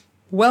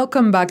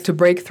Welcome back to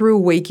Breakthrough,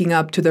 Waking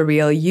Up to the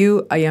Real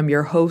You. I am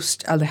your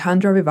host,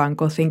 Alejandra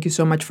Vivanco. Thank you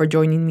so much for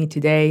joining me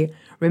today.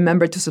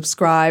 Remember to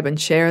subscribe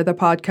and share the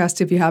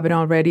podcast if you haven't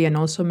already, and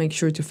also make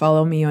sure to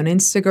follow me on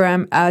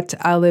Instagram at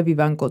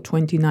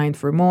alevivanco29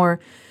 for more.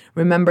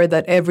 Remember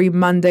that every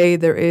Monday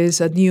there is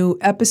a new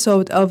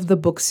episode of the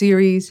book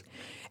series.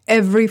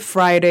 Every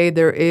Friday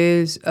there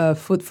is a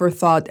Food for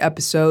Thought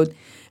episode,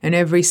 and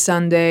every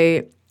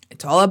Sunday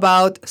it's all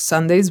about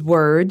Sunday's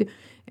Word,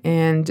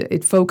 and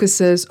it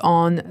focuses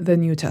on the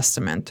New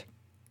Testament.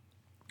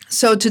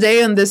 So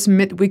today on this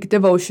Midweek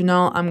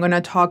Devotional, I'm going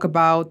to talk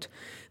about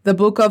the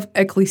book of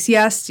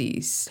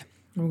Ecclesiastes.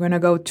 We're going to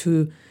go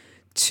to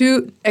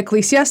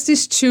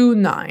Ecclesiastes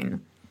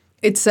 2:9.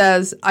 It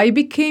says, "I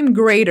became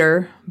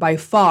greater by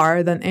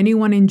far than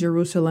anyone in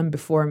Jerusalem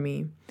before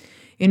me.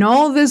 In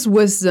all this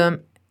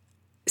wisdom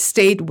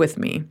stayed with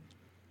me.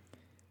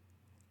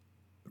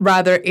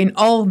 Rather, in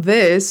all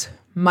this,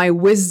 my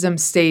wisdom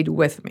stayed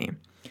with me.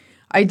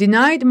 I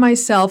denied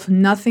myself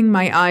nothing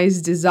my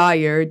eyes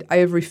desired. I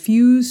have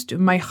refused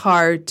my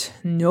heart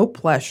no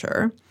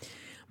pleasure.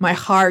 My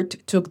heart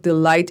took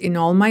delight in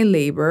all my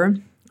labor,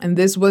 and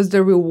this was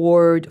the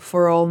reward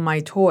for all my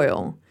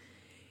toil.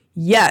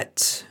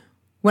 Yet,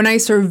 when I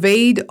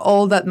surveyed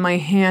all that my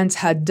hands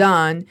had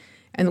done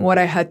and what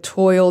I had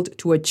toiled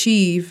to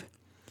achieve,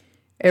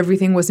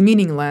 everything was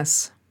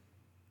meaningless,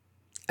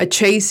 a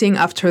chasing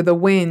after the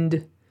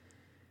wind.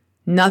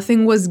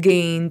 Nothing was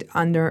gained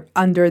under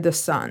the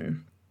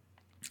sun."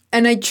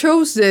 And I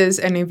chose this,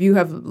 and if you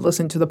have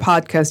listened to the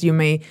podcast, you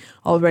may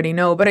already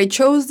know, but I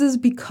chose this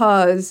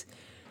because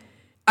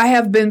I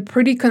have been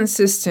pretty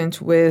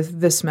consistent with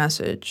this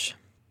message.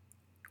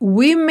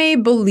 We may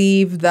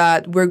believe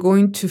that we're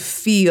going to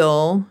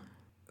feel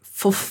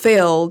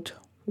fulfilled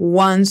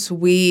once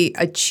we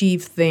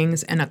achieve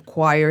things and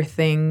acquire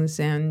things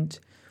and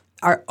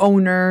are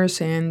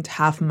owners and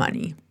have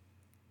money.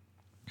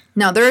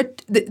 Now,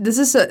 this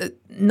is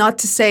not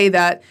to say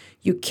that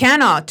you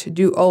cannot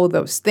do all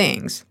those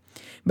things,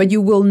 but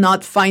you will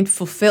not find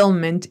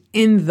fulfillment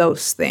in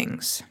those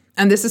things.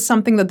 And this is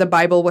something that the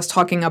Bible was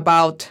talking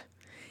about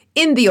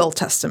in the Old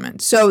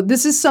Testament. So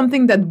this is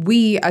something that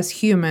we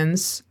as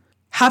humans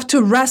have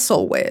to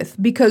wrestle with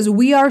because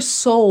we are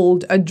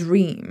sold a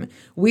dream.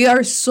 We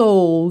are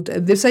sold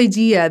this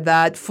idea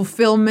that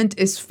fulfillment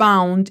is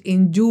found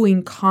in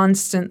doing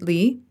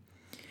constantly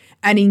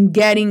and in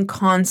getting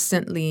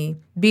constantly,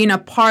 being a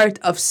part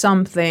of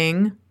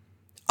something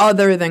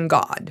other than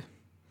God,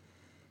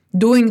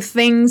 doing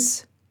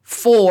things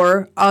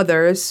for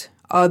others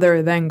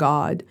other than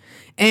God.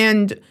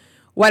 And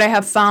what I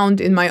have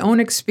found in my own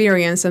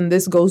experience, and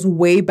this goes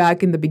way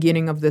back in the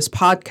beginning of this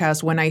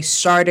podcast when I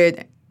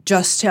started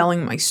just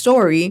telling my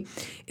story,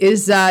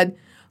 is that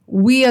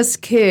we as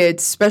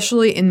kids,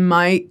 especially in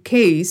my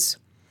case,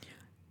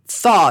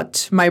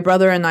 my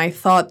brother and I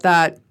thought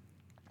that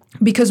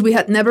because we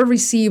had never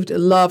received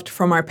love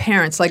from our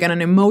parents, like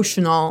an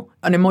emotional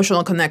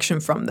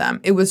connection from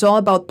them. It was all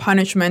about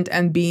punishment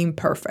and being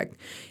perfect.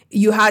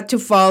 You had to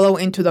follow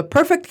into the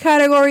perfect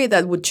category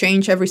that would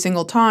change every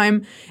single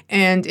time.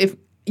 And if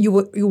you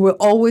were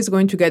always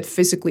going to get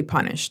physically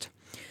punished.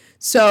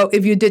 So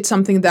if you did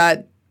something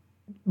that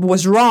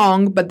was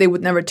wrong, but they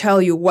would never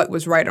tell you what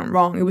was right and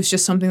wrong, it was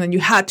just something that you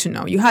had to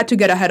know. You had to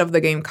get ahead of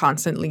the game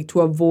constantly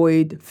to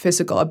avoid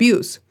physical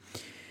abuse.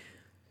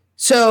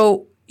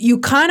 So you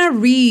kind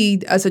of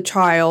read as a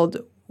child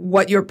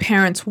what your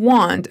parents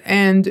want,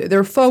 and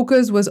their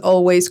focus was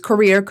always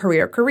career,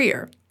 career,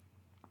 career.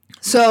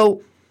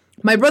 So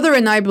my brother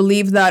and I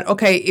believe that,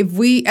 okay,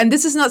 and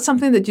this is not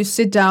something that you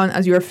sit down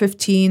as you're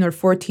 15 or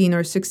 14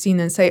 or 16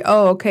 and say,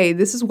 oh, okay,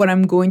 this is what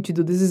I'm going to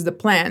do. This is the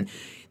plan.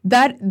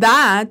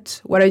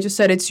 That, what I just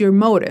said, it's your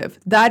motive.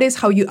 That is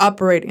how you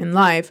operate in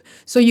life.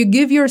 So you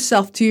give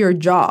yourself to your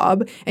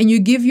job and you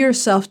give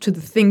yourself to the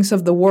things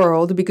of the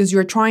world because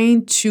you're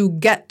trying to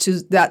get to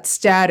that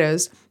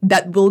status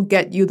that will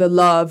get you the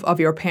love of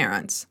your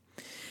parents.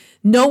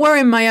 Nowhere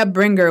in my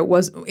upbringing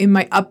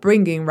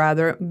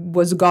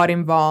was God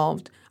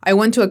involved. I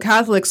went to a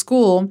Catholic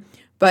school,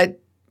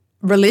 but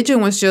religion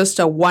was just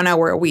a 1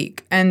 hour a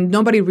week, and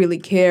nobody really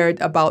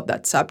cared about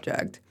that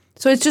subject.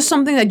 So it's just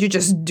something that you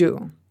just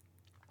do.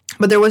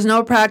 But there was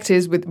no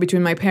practice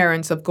between my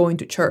parents of going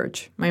to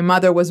church. My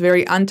mother was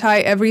very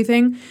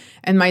anti-everything,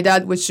 and my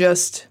dad was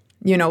just,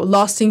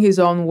 lost in his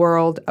own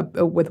world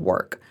with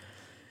work.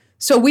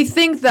 So we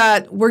think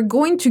that we're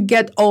going to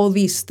get all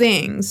these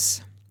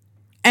things.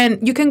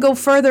 And you can go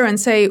further and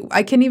say,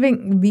 I can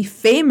even be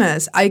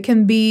famous. I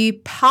can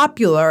be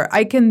popular.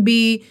 I can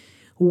be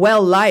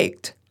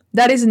well-liked.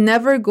 That is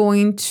never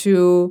going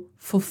to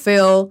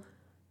fulfill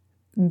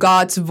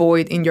God's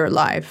void in your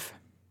life.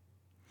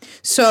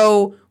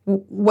 So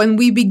when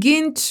we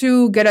begin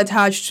to get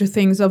attached to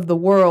things of the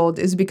world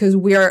is because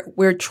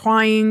we're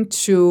trying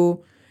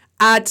to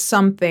add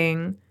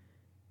something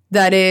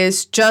that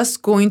is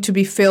just going to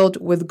be filled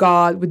with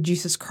God, with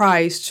Jesus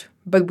Christ,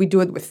 but we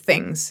do it with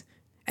things.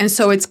 And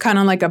so it's kind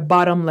of like a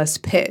bottomless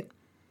pit.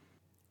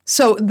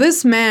 So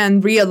this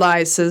man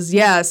realizes,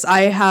 yes,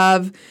 I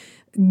have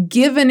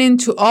given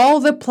into all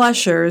the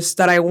pleasures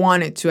that I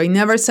wanted to. I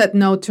never said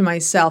no to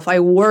myself. I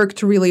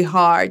worked really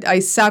hard. I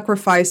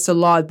sacrificed a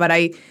lot, but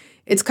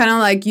it's kind of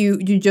like you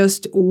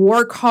just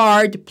work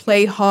hard,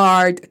 play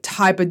hard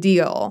type of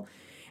deal.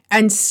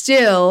 And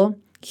still,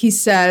 he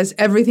says,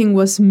 everything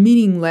was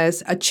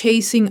meaningless, a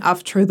chasing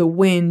after the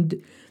wind.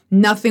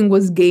 Nothing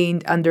was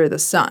gained under the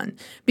sun.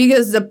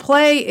 Because the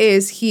play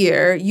is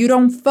here, you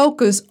don't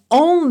focus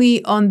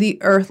only on the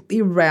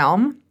earthly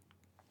realm.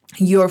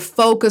 Your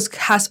focus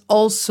can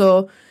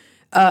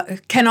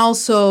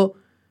also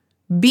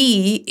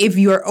be, if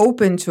you're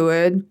open to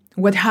it,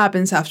 what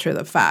happens after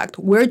the fact.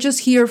 We're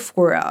just here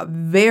for a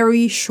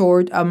very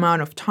short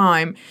amount of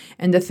time.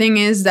 And the thing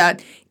is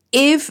that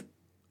if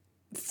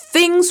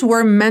things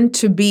were meant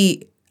to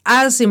be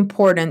as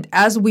important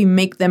as we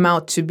make them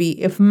out to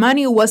be, if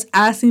money was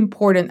as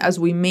important as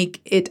we make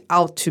it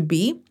out to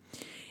be,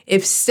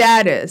 if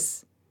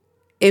status,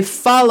 if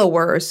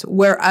followers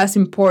were as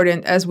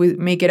important as we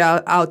make it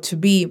out to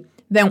be,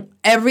 then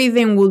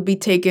everything will be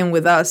taken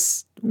with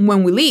us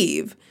when we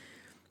leave.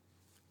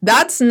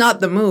 That's not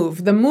the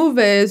move. The move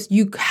is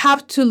you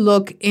have to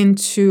look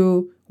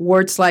into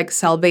words like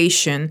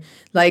salvation,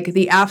 like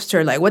the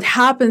afterlife. What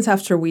happens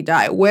after we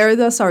die? Where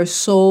does our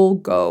soul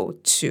go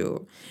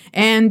to?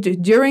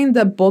 And during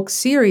the book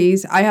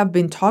series, I have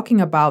been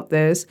talking about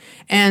this,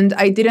 and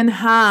I didn't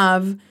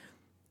have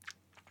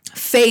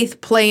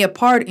faith play a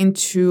part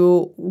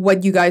into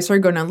what you guys are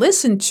going to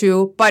listen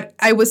to, but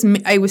I was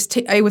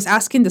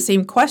asking the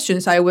same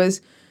questions. I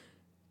was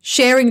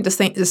sharing the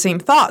same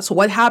thoughts.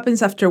 What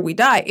happens after we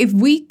die? If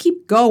we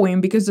keep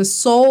going because the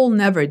soul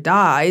never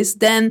dies,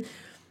 then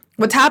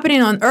what's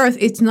happening on earth,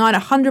 it's not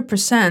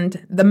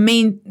 100% the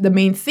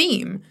main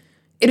theme.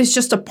 It is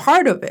just a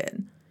part of it.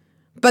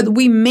 But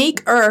we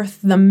make earth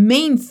the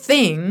main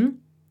thing,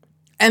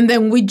 and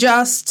then we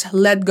just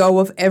let go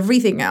of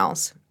everything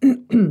else.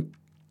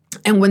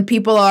 And when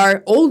people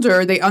are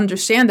older, they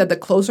understand that the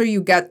closer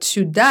you get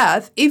to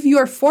death, if you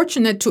are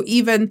fortunate to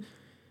even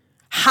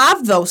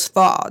have those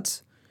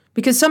thoughts,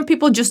 because some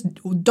people just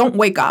don't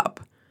wake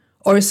up,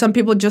 or some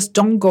people just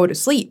don't go to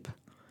sleep.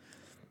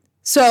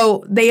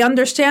 So they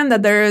understand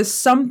that there is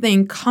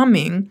something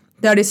coming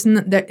that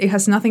it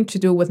has nothing to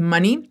do with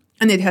money,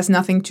 and it has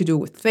nothing to do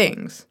with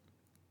things.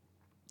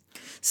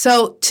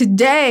 So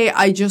today,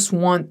 I just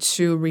want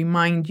to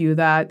remind you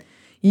that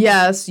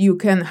yes, you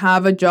can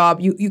have a job.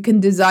 You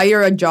can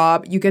desire a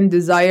job. You can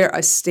desire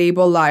a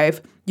stable life.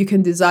 You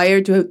can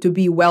desire to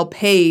be well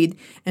paid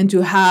and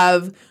to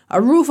have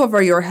a roof over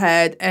your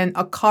head and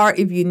a car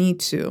if you need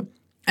to,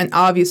 and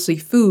obviously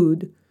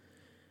food.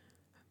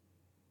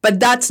 But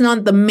that's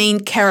not the main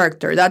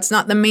character. That's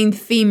not the main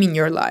theme in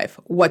your life.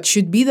 What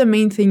should be the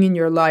main thing in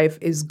your life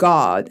is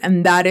God,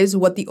 and that is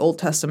what the Old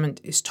Testament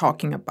is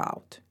talking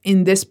about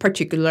in this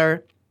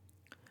particular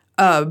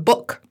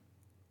book.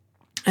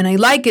 And I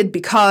like it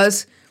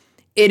because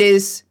it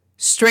is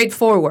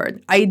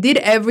straightforward. I did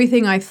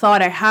everything I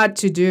thought I had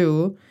to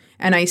do,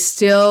 and I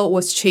still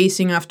was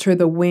chasing after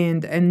the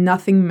wind, and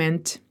everything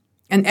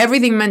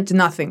meant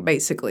nothing,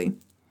 basically.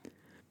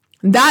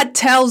 That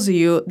tells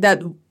you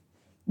that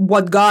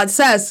what God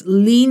says,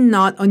 lean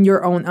not on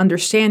your own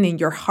understanding.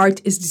 Your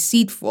heart is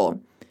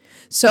deceitful.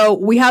 So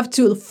we have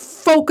to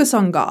focus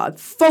on God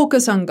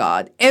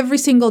every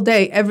single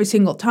day, every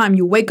single time.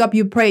 You wake up,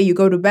 you pray. You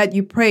go to bed,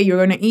 you pray. You're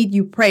going to eat,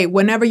 you pray.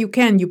 Whenever you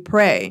can, you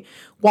pray.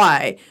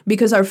 Why?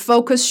 Because our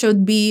focus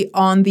should be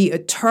on the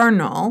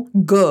eternal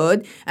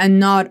good and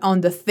not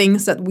on the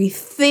things that we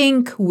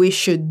think we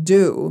should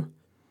do.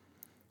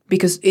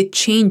 Because it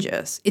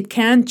changes. It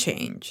can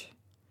change.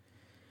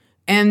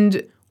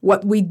 And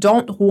what we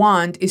don't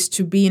want is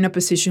to be in a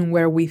position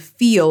where we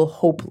feel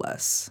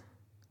hopeless.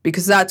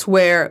 Because that's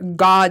where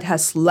God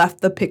has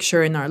left the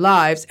picture in our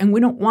lives, and we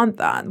don't want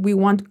that. We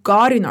want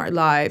God in our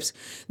lives.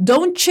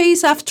 Don't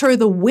chase after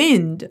the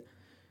wind.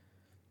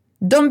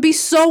 Don't be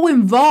so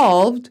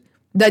involved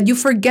that you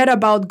forget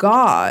about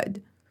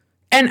God.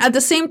 And at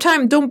the same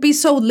time, don't be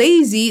so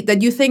lazy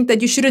that you think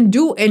that you shouldn't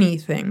do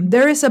anything.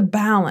 There is a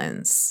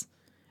balance,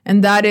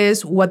 and that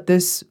is what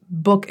this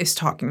book is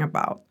talking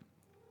about.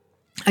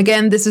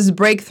 Again, this is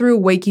Breakthrough,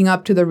 Waking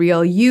Up to the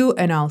Real You,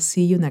 and I'll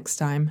see you next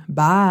time.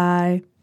 Bye.